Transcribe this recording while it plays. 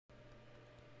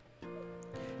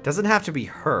Doesn't have to be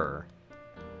her.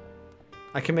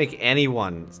 I can make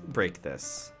anyone break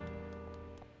this.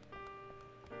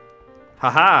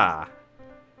 Haha!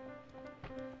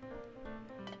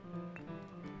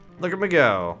 Look at me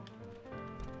go.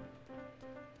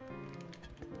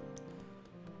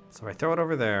 So I throw it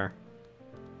over there.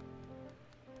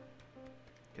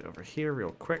 Get over here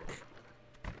real quick.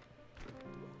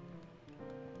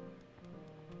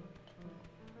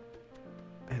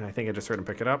 And I think I just heard him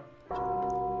pick it up.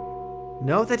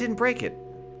 No, that didn't break it.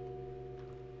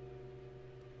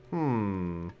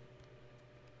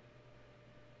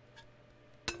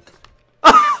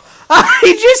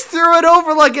 He just threw it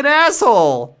over like an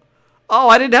asshole. Oh,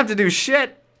 I didn't have to do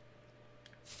shit.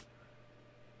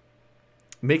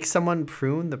 Make someone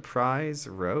prune the prize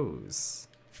rose.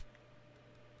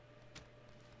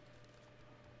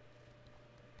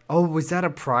 Oh, was that a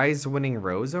prize-winning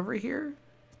rose over here?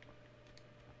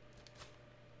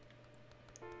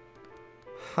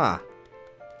 Huh.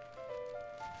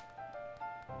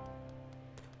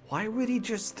 Why would he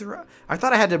just throw... I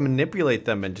thought I had to manipulate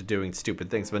them into doing stupid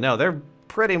things, but no, they're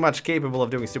pretty much capable of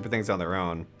doing stupid things on their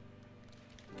own.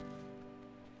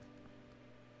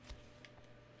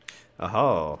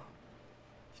 Oh.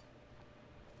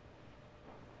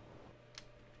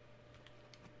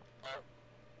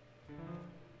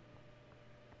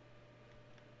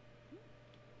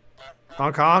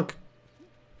 Honk honk.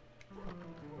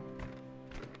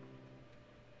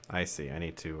 I see. I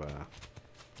need to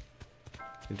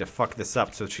fuck this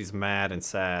up so she's mad and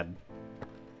sad.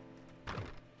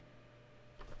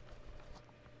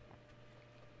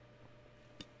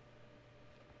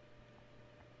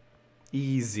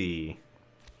 Easy.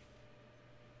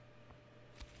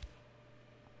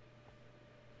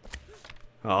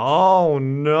 Oh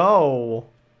no.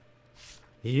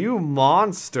 You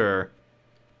monster.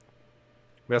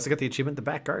 We also got the achievement in the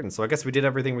back garden, so I guess we did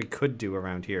everything we could do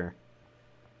around here.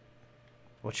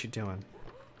 What's she doing?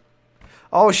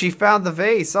 Oh, she found the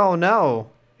vase. Oh no.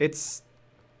 It's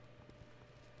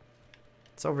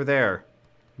over there.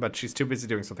 But she's too busy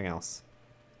doing something else.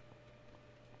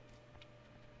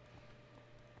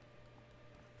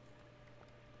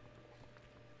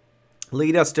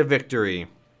 Lead us to victory.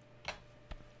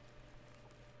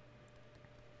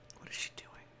 What is she doing?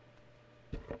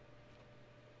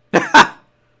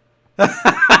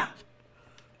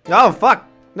 Oh, fuck.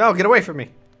 No, get away from me.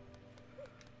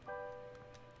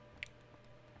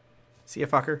 See ya,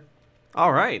 fucker.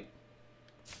 All right.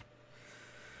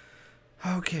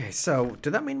 Okay, so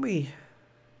did that mean we...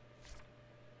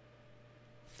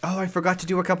 Oh, I forgot to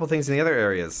do a couple things in the other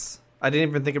areas. I didn't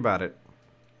even think about it.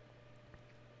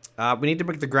 We need to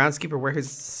make the groundskeeper wear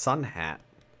his sun hat.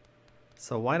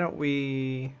 So why don't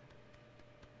we...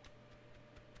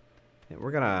 Yeah,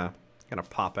 we're gonna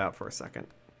pop out for a second.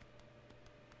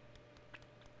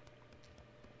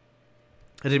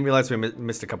 I didn't realize we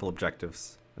missed a couple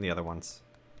objectives in the other ones.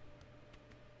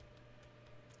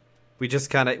 We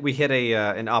just we hit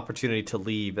an opportunity to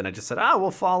leave, and I just said, we'll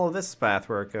follow this path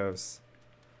where it goes.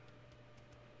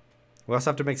 We also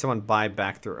have to make someone buy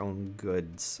back their own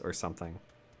goods or something.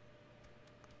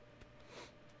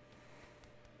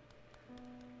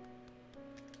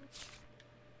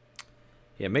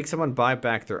 Yeah, make someone buy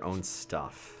back their own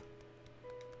stuff.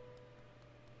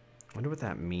 I wonder what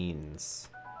that means.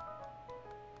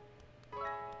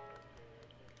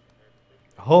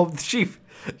 Oh,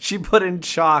 she put in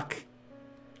chalk.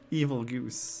 Evil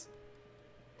goose.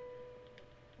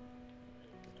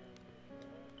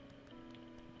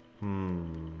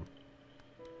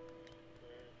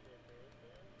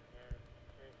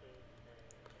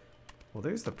 Well,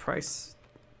 there's the price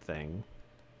thing.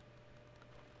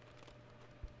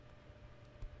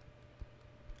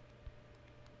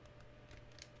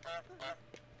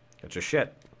 Get your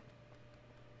shit.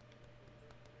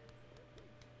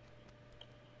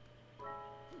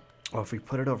 Oh, if we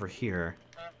put it over here.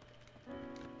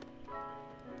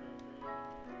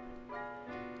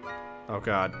 Oh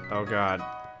god, oh god.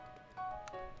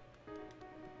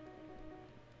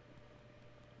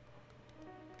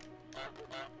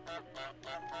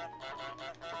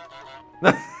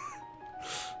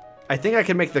 I think I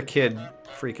can make the kid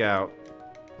freak out.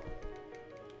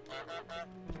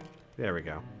 There we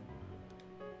go.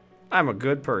 I'm a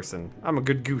good person. I'm a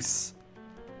good goose.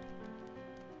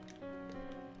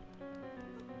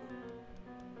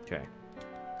 Okay.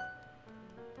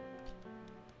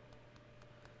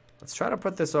 Let's try to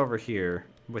put this over here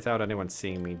without anyone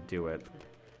seeing me do it.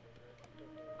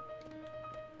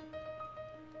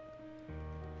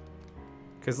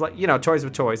 Because, like, you know, toys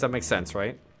with toys, that makes sense,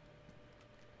 right?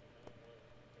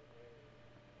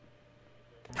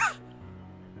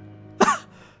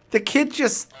 The kid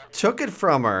just took it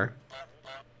from her.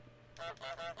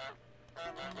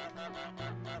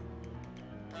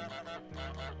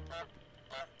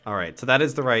 Alright, so that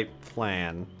is the right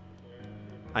plan.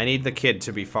 I need the kid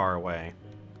to be far away.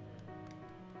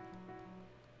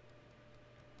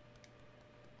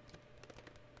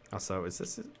 Also, is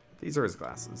this... These are his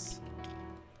glasses.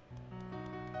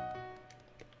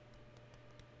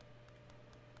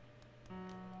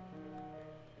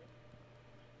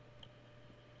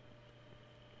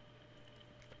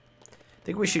 I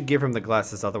think we should give him the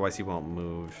glasses, otherwise he won't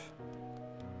move.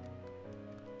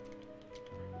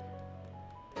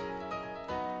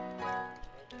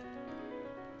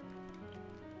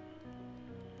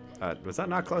 Was that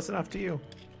not close enough to you?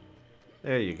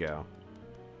 There you go.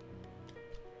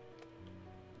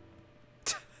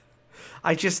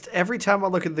 I just, every time I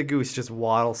look at the goose, just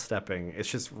waddle stepping. It's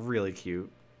just really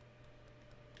cute.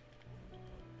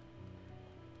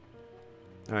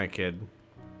 Alright, kid.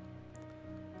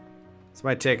 This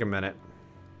might take a minute,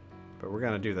 but we're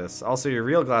gonna do this. Also, your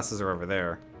real glasses are over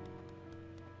there.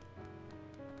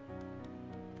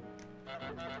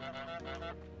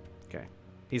 Okay.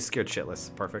 He's scared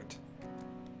shitless. Perfect.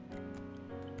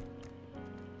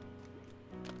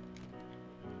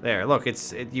 There, look,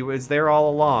 it's there all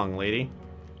along, lady.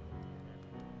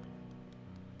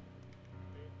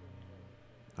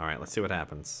 Alright, let's see what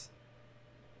happens.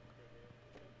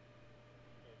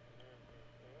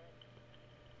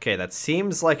 Okay, that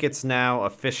seems like it's now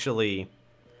officially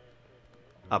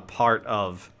a part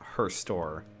of her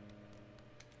store.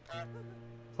 So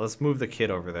let's move the kid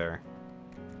over there.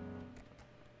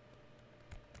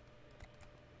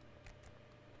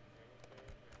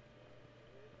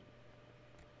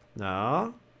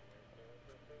 No.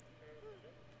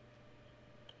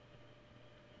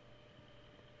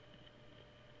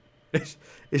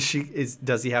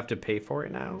 Does he have to pay for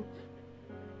it now?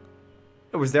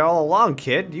 It was there all along,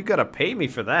 kid. You gotta pay me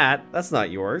for that. That's not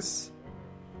yours.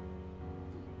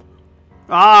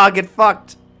 Ah, get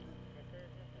fucked.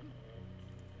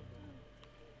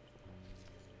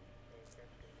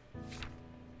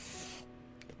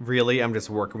 Really? I'm just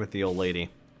working with the old lady.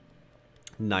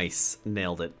 Nice.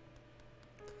 Nailed it.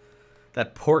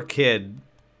 That poor kid.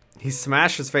 He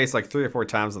smashed his face like 3 or 4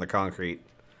 times on the concrete.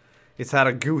 He's had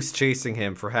a goose chasing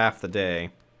him for half the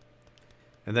day.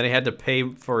 And then he had to pay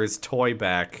for his toy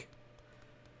back.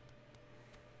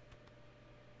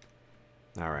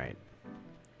 Alright.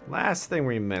 Last thing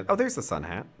we missed. Oh, there's the sun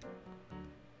hat.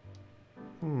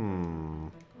 Hmm.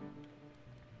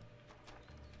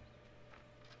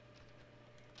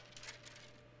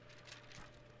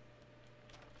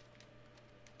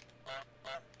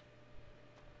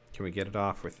 Can we get it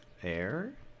off with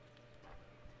air?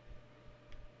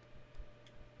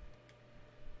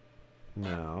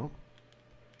 No.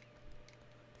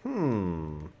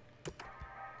 Hmm.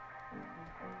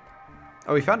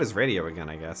 Oh, we found his radio again,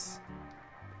 I guess.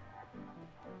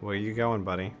 Where are you going,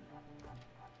 buddy?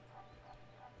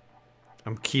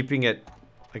 I'm keeping it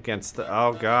against the...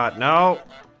 Oh, God. No!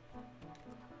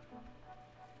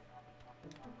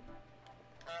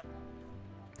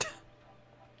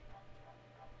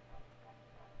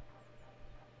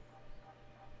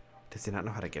 Does he not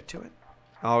know how to get to it?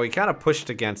 Oh, he kind of pushed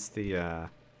against the,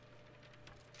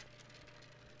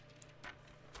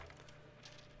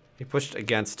 He pushed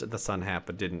against the sun hat,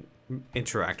 but didn't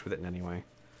interact with it in any way.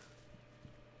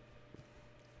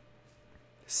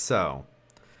 So,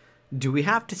 do we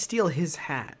have to steal his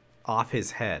hat off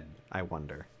his head, I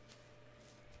wonder?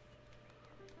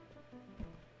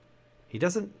 He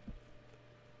doesn't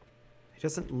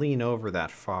lean over that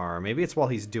far. Maybe it's while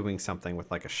he's doing something with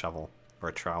like a shovel or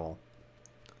a trowel.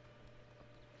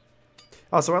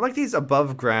 Also, I like these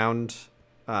above ground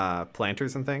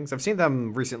planters and things. I've seen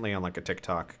them recently on like a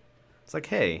TikTok. It's like,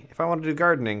 hey, if I want to do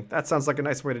gardening, that sounds like a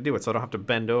nice way to do it, so I don't have to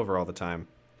bend over all the time.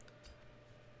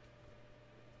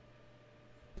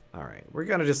 Alright, we're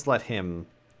gonna just let him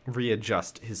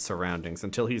readjust his surroundings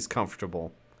until he's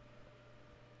comfortable.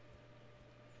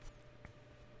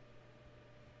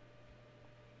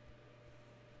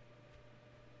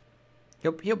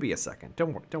 He'll be a second.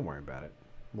 Don't worry about it.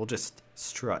 We'll just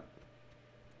strut.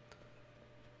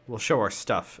 We'll show our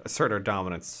stuff, assert our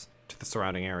dominance to the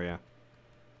surrounding area.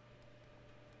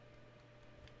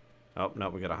 Oh, no,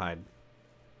 we gotta hide.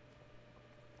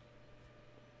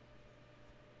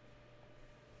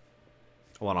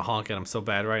 I want to honk at him so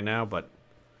bad right now, but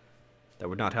that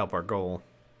would not help our goal.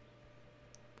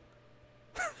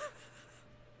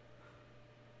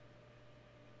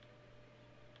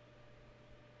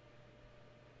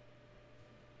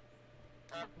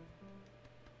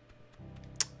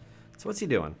 So what's he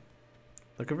doing?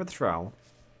 Looking for the trowel.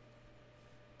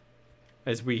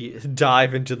 as we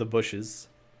dive into the bushes.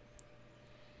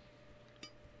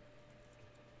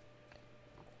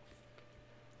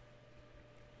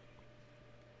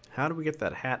 How do we get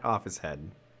that hat off his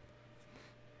head?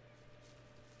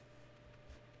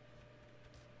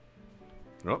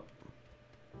 Nope.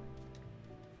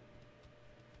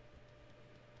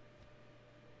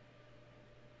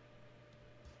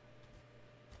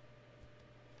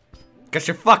 Get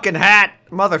your fucking hat,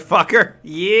 motherfucker!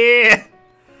 Yeah!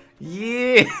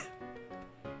 Yeah!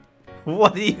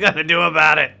 What are you gonna do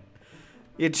about it?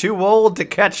 You're too old to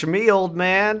catch me, old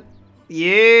man.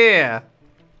 Yeah!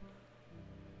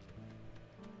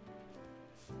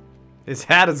 His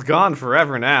hat is gone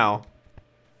forever now.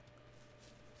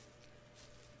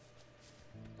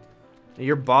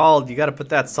 You're bald, you gotta put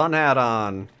that sun hat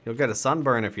on. You'll get a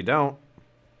sunburn if you don't.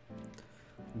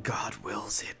 God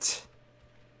wills it.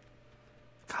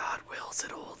 God wills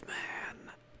it, old man.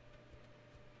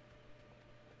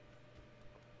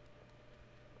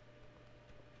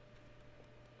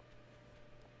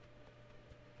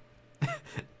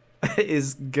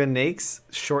 Is Ganakes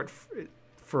short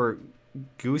for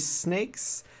goose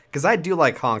snakes? Because I do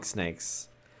like honk snakes.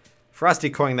 Frosty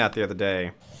coined that the other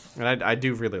day, and I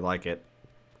do really like it.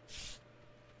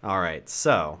 Alright,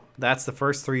 so that's the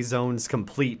first 3 zones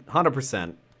complete,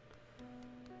 100%.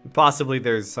 Possibly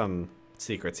there's some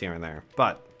secrets here and there,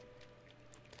 but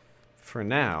for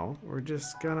now, we're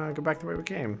just gonna go back the way we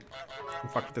came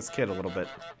and fuck with this kid a little bit.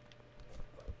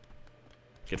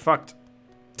 Get fucked.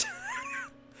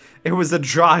 It was a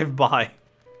drive-by.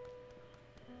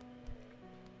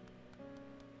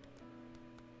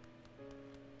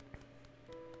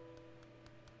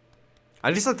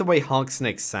 I just like the way honk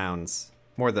snake sounds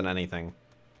more than anything.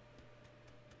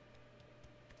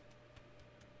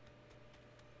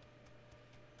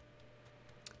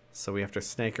 So we have to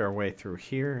snake our way through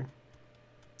here.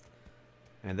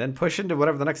 And then push into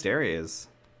whatever the next area is.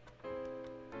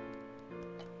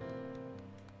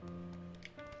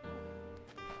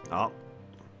 Oh.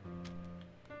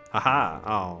 Haha.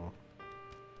 Oh.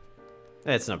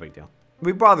 It's no big deal.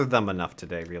 We bothered them enough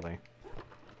today, really.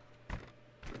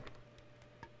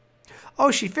 Oh,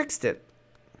 she fixed it.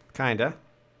 Kinda.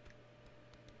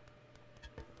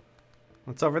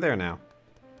 What's over there now?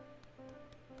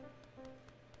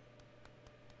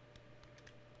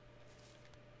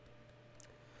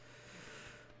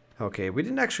 Okay, we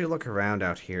didn't actually look around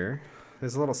out here.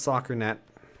 There's a little soccer net.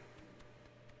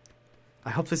 I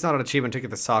hope there's not an achievement to get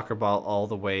the soccer ball all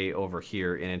the way over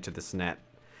here and into this net.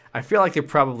 I feel like there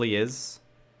probably is.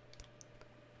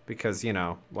 Because, you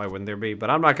know, why wouldn't there be? But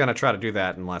I'm not going to try to do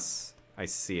that unless I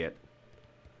see it.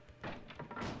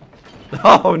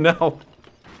 Oh, no.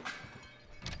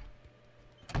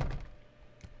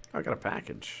 I got a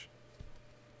package.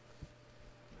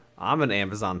 I'm an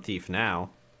Amazon thief now.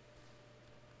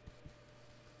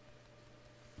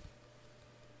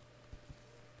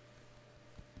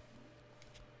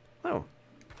 Oh.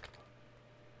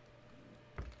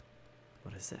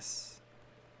 What is this?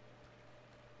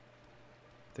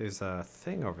 There's a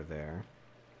thing over there.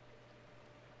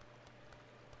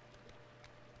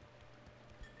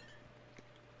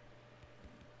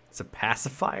 It's a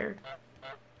pacifier?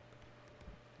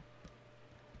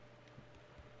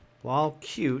 While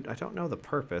cute, I don't know the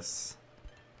purpose.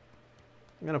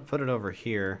 I'm gonna put it over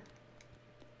here.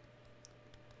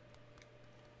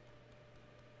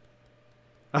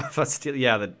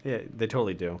 Yeah, they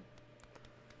totally do.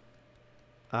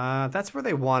 That's where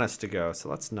they want us to go, so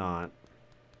let's not.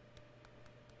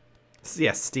 So,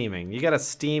 yeah, steaming. You gotta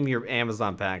steam your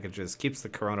Amazon packages. Keeps the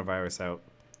coronavirus out.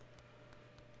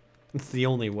 It's the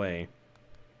only way.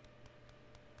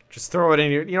 Just throw it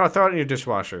in your, throw it in your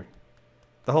dishwasher.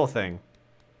 The whole thing.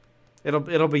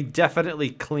 It'll be definitely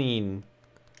clean,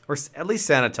 or at least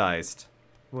sanitized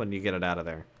when you get it out of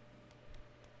there.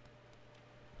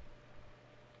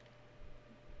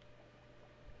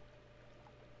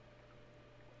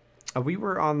 We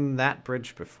were on that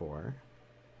bridge before.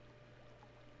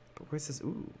 But where's this?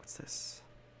 Ooh, what's this?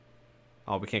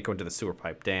 Oh, we can't go into the sewer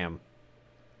pipe. Damn.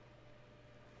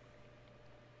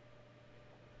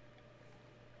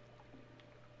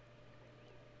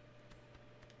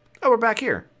 Oh, we're back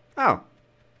here. Oh.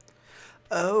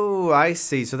 Oh, I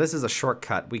see. So this is a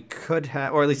shortcut. We could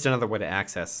have, or at least another way to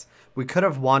access. We could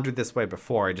have wandered this way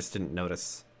before. I just didn't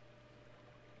notice.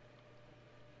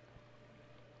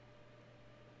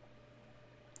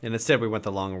 And instead we went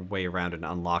the long way around and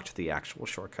unlocked the actual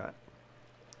shortcut.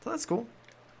 So that's cool.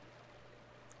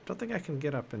 Don't think I can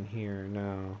get up in here,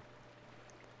 no.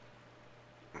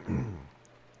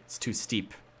 It's too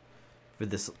steep for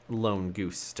this lone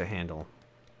goose to handle.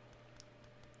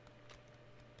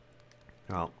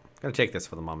 Well, gonna take this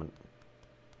for the moment.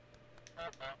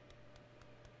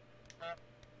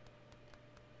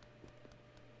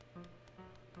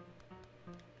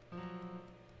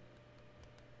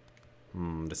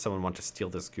 Does someone want to steal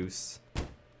this goose?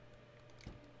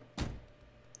 I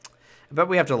bet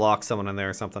we have to lock someone in there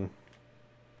or something.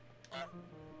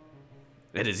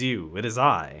 It is you. It is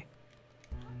I.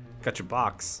 Got your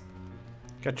box.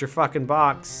 Got your fucking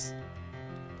box.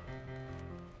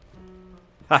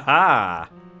 Haha.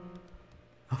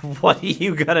 What are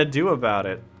you gonna do about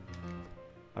it?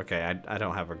 Okay, I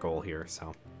don't have a goal here,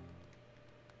 so.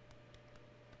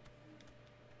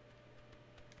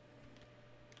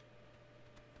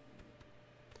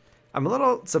 I'm a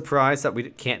little surprised that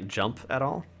we can't jump at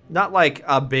all. Not like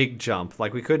a big jump,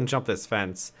 like we couldn't jump this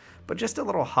fence, but just a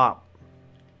little hop.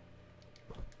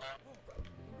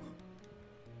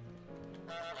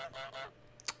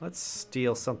 Let's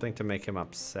steal something to make him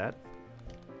upset.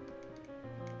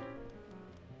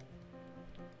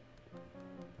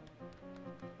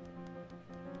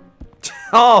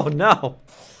 Oh no!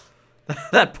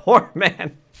 That poor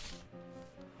man.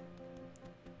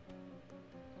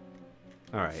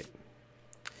 Alright.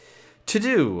 To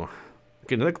do.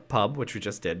 Go to the pub, which we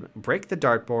just did. Break the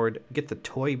dartboard. Get the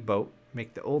toy boat.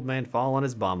 Make the old man fall on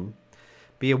his bum.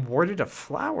 Be awarded a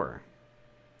flower.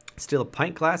 Steal a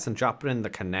pint glass and drop it in the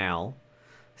canal.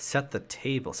 Set the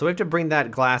table. So we have to bring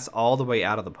that glass all the way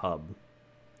out of the pub.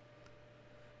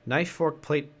 Knife, fork,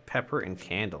 plate, pepper, and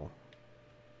candle.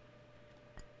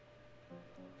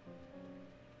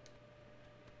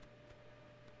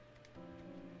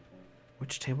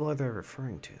 Which table are they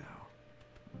referring to, though?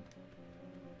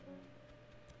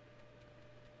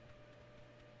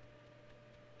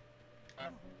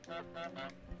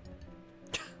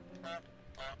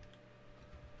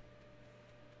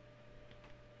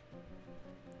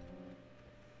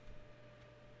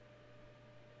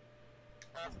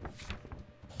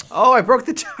 Oh, I broke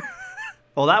the jar.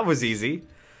 Well, that was easy.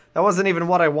 That wasn't even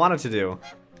what I wanted to do.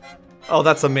 Oh,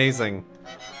 that's amazing.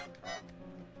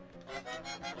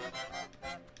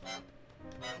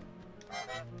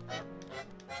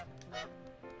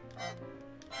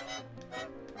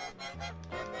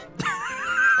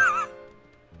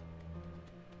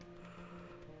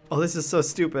 Oh, this is so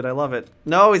stupid. I love it.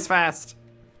 No, he's fast.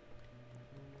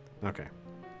 Okay.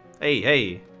 Hey,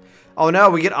 hey. Oh no,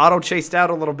 we get auto chased out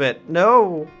a little bit.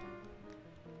 No.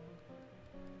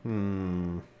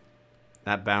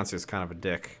 That bouncer's kind of a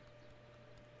dick.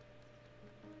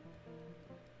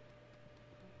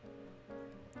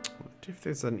 I wonder if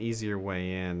there's an easier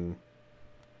way in.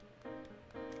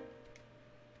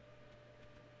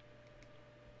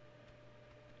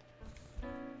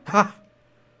 Ha!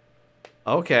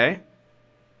 Okay.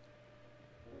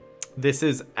 This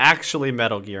is actually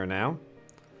Metal Gear now.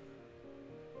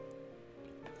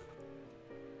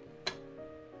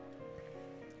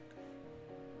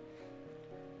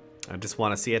 I just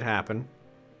want to see it happen.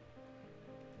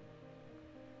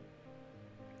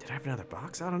 Did I have another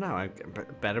box? I don't know. I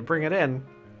better bring it in.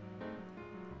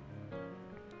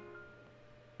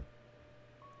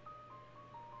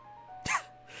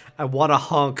 I want to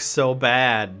honk so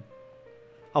bad.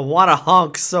 I want to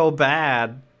honk so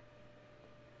bad.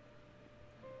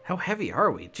 How heavy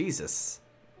are we? Jesus.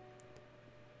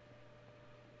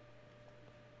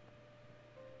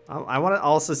 I want to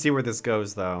also see where this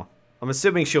goes, though. I'm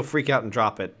assuming she'll freak out and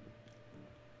drop it.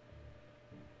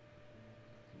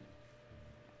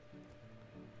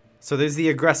 So there's the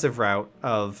aggressive route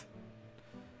of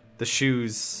the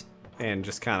shoes and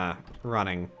just kind of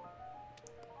running.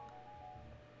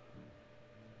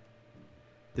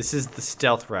 This is the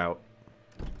stealth route.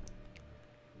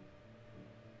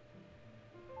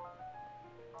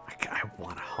 I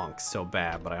want to honk so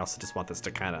bad, but I also just want this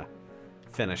to kind of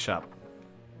finish up.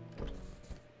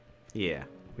 Yeah,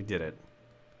 we did it.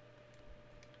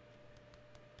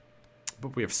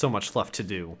 But we have so much left to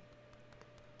do.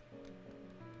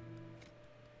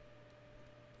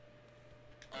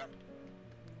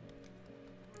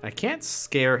 I can't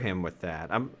scare him with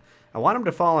that. I want him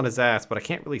to fall on his ass, but I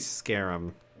can't really scare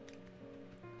him.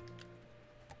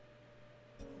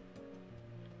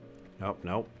 Nope,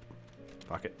 nope.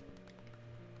 Fuck it.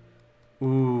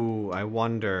 Ooh, I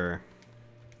wonder.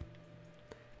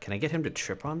 Can I get him to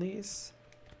trip on these?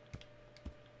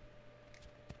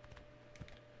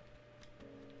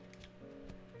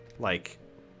 Like,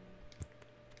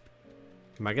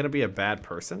 am I gonna be a bad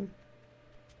person?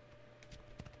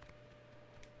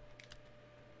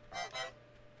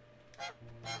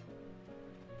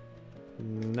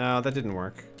 No, that didn't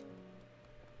work.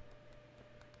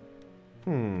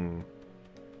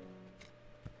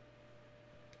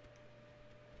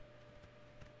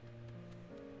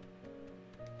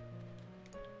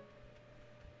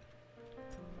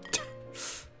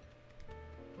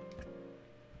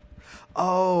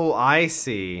 Oh, I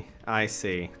see. I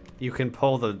see. You can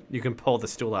pull the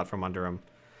stool out from under him.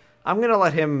 I'm gonna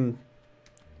let him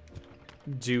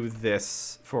do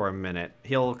this for a minute.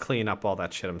 He'll clean up all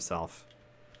that shit himself.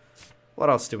 What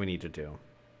else do we need to do?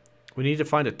 We need to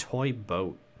find a toy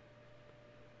boat.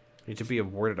 We need to be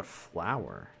awarded a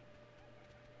flower.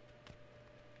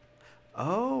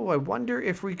 Oh, I wonder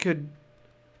if we could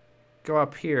go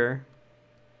up here.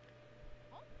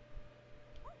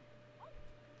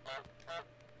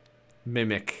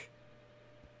 Mimic.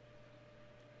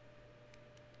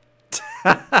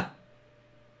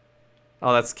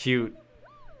 Oh, that's cute.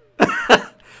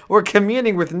 We're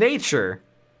communing with nature.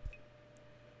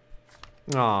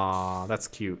 Aw, that's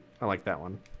cute. I like that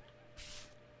one.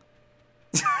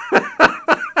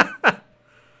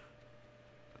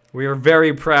 We are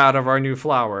very proud of our new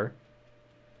flower.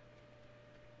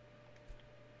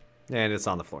 And it's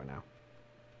on the floor now.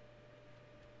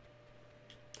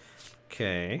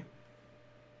 Okay.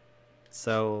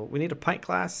 So, we need a pint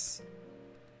glass.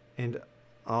 And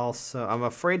also, I'm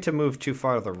afraid to move too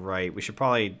far to the right. We should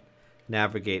probably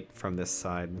navigate from this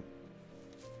side.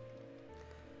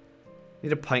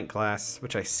 Need a pint glass,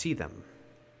 which I see them.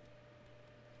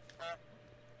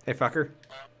 Hey, fucker.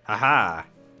 Haha.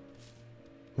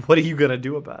 What are you gonna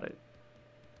do about it?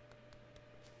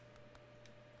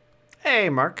 Hey,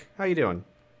 Mark. How you doing?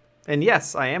 And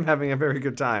yes, I am having a very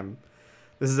good time.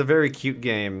 This is a very cute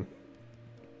game.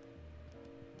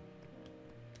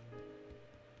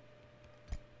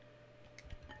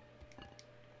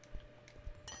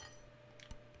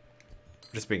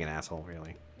 Just being an asshole,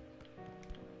 really.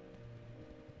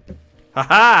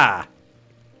 Haha!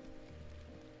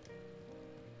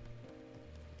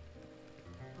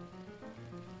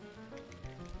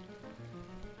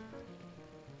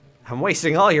 I'm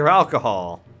wasting all your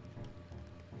alcohol.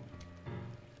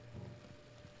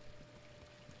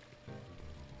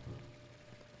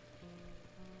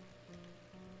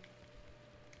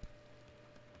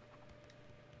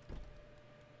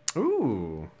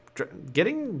 Ooh,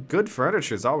 getting good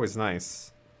furniture is always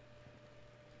nice.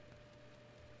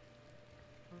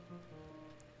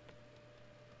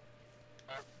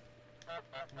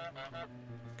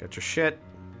 Got your shit.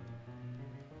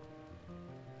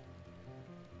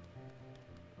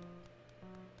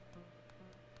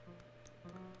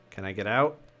 Can I get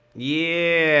out?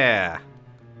 Yeah.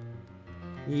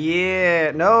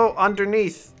 Yeah. No,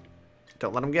 underneath.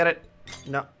 Don't let him get it.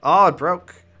 No. Oh, it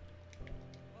broke.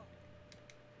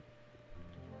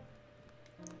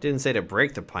 Didn't say to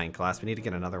break the pint glass. We need to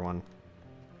get another one.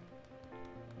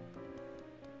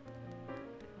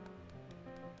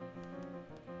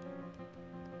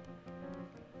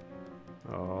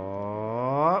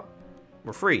 Oh,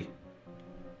 we're free.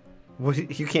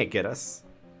 What? You can't get us.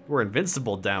 We're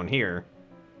invincible down here.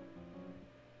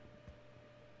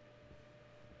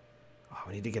 Oh,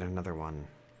 we need to get another one.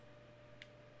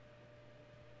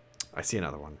 I see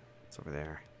another one. It's over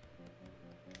there.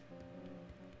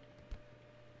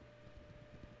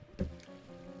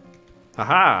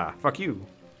 Haha! Fuck you.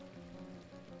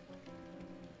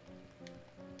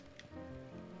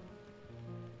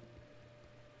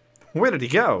 Where did he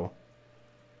go?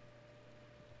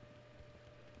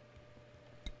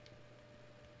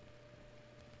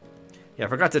 Yeah, I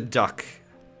forgot to duck.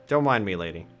 Don't mind me,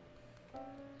 lady.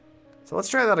 So let's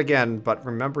try that again, but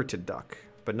remember to duck,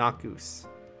 but not goose.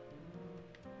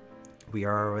 We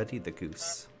are already the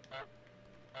goose.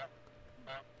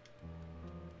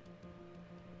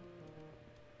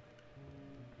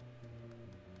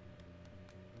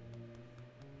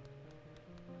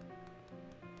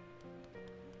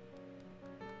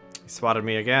 He spotted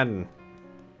me again.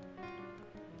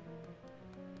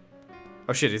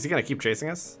 Oh shit, is he gonna keep chasing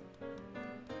us?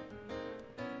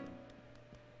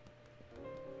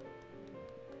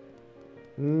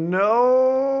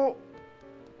 No!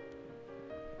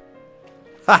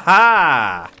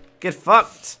 Haha! Get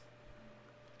fucked!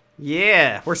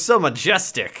 Yeah, we're so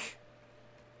majestic.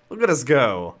 Look at us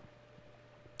go.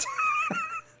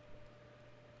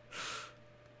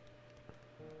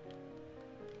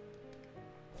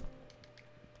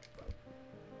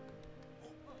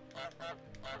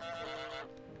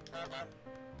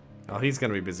 Oh, he's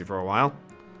gonna be busy for a while.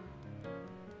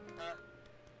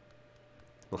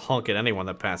 We'll honk at anyone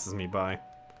that passes me by.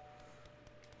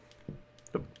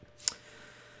 Nope.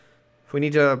 We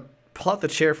need to pull out the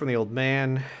chair from the old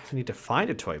man. We need to find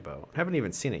a toy boat. Haven't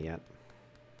even seen it yet.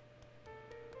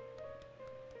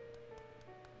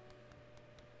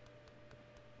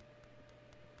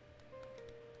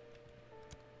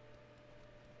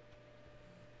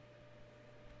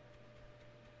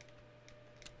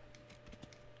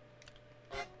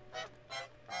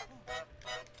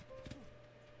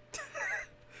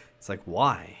 It's like,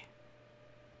 why?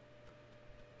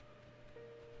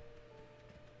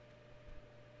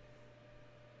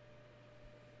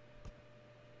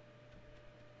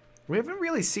 We haven't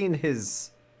really seen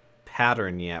his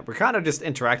pattern yet. We're kind of just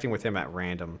interacting with him at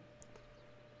random.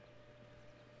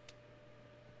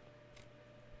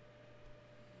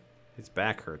 His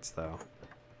back hurts, though.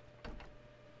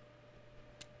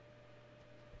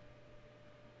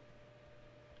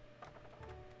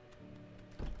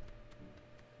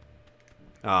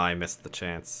 Oh, I missed the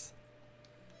chance.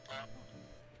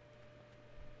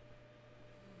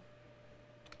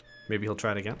 Maybe he'll try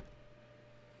it again.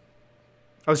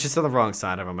 I was just on the wrong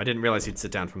side of him. I didn't realize he'd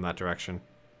sit down from that direction.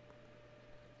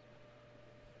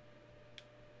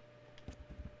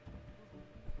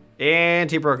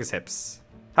 And he broke his hips.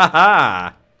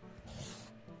 Ha-ha!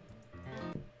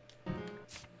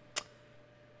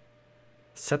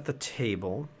 Set the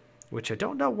table, which I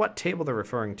don't know what table they're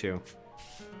referring to.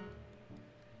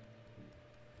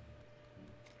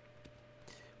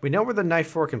 We know where the knife,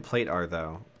 fork, and plate are,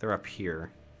 though. They're up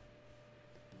here.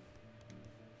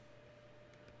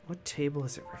 What table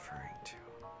is it referring to?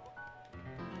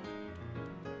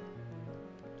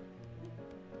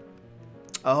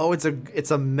 Oh, it's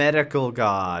a medical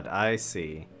god. I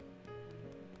see.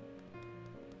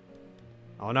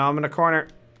 Oh no, I'm in a corner.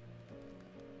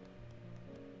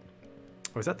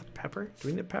 Oh, is that the pepper? Do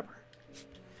we need pepper?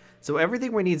 So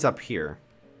everything we need's up here.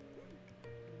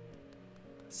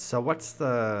 So what's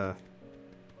the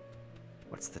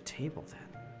table then?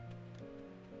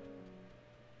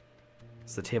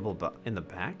 Is the table in the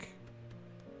back?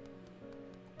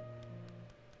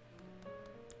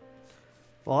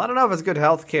 Well, I don't know if it's good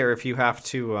healthcare if you have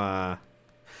to,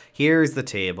 here's the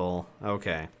table.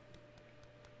 Okay.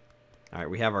 Alright,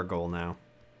 we have our goal now.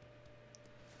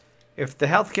 If the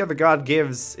healthcare the god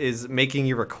gives is making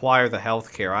you require the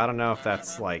healthcare, I don't know if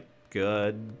that's, like,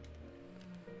 good.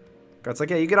 God's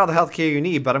like, yeah, you get all the healthcare you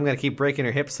need, but I'm gonna keep breaking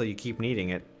your hips so you keep needing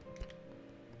it.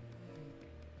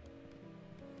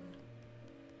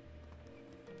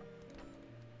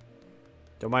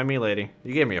 Don't mind me, lady.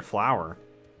 You gave me a flower.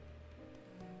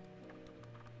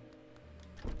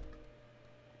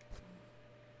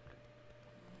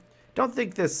 Don't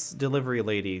think this delivery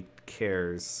lady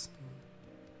cares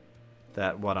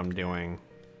that what I'm doing.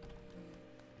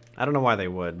 I don't know why they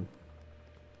would.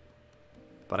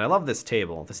 But I love this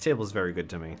table. This table is very good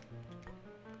to me.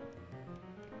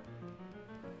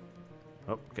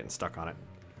 Oh, getting stuck on it.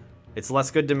 It's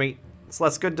less good to me. It's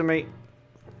less good to me.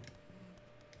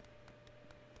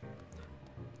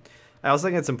 I also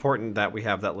think it's important that we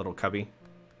have that little cubby.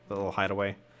 The little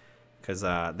hideaway. Because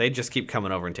they just keep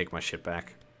coming over and take my shit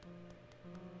back.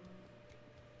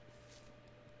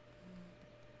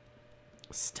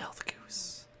 Stealth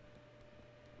Goose.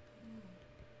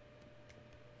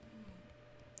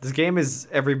 This game is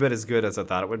every bit as good as I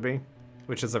thought it would be,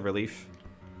 which is a relief.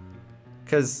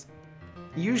 Because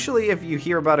usually if you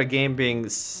hear about a game being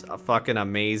fucking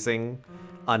amazing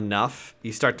enough,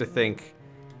 you start to think,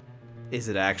 is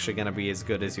it actually going to be as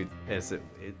good as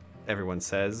everyone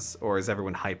says, or is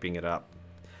everyone hyping it up?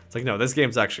 It's like, no, this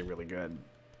game's actually really good.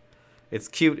 It's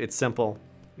cute, it's simple.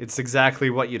 It's exactly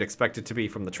what you'd expect it to be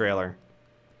from the trailer.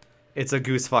 It's a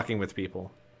goose fucking with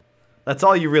people. That's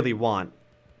all you really want.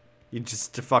 You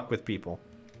just to fuck with people.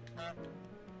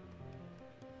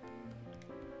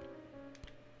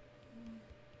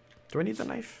 Do I need the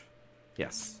knife?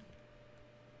 Yes.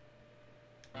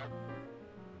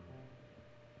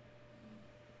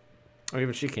 Oh,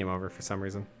 even she came over for some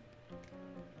reason.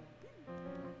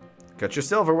 Got your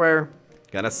silverware.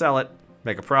 Gotta sell it.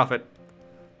 Make a profit.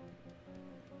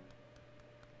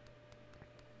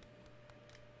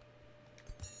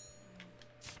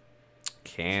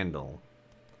 Candle.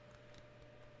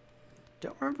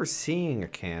 Don't remember seeing a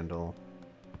candle.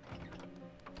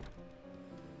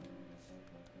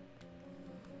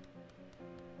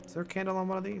 Is there a candle on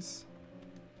one of these?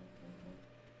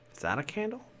 Is that a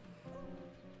candle?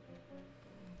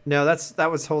 No, that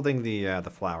was holding the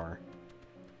flower.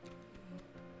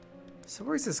 So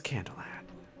where's this candle at?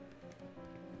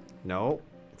 No.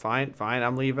 Fine, fine.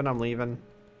 I'm leaving. I'm leaving.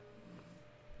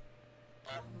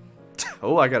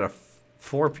 Oh, I got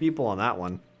 4 people on that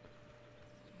one.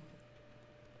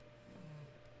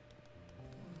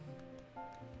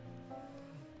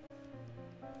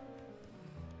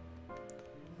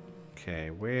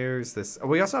 Okay, where's this? Oh,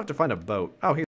 we also have to find a boat. Oh, here.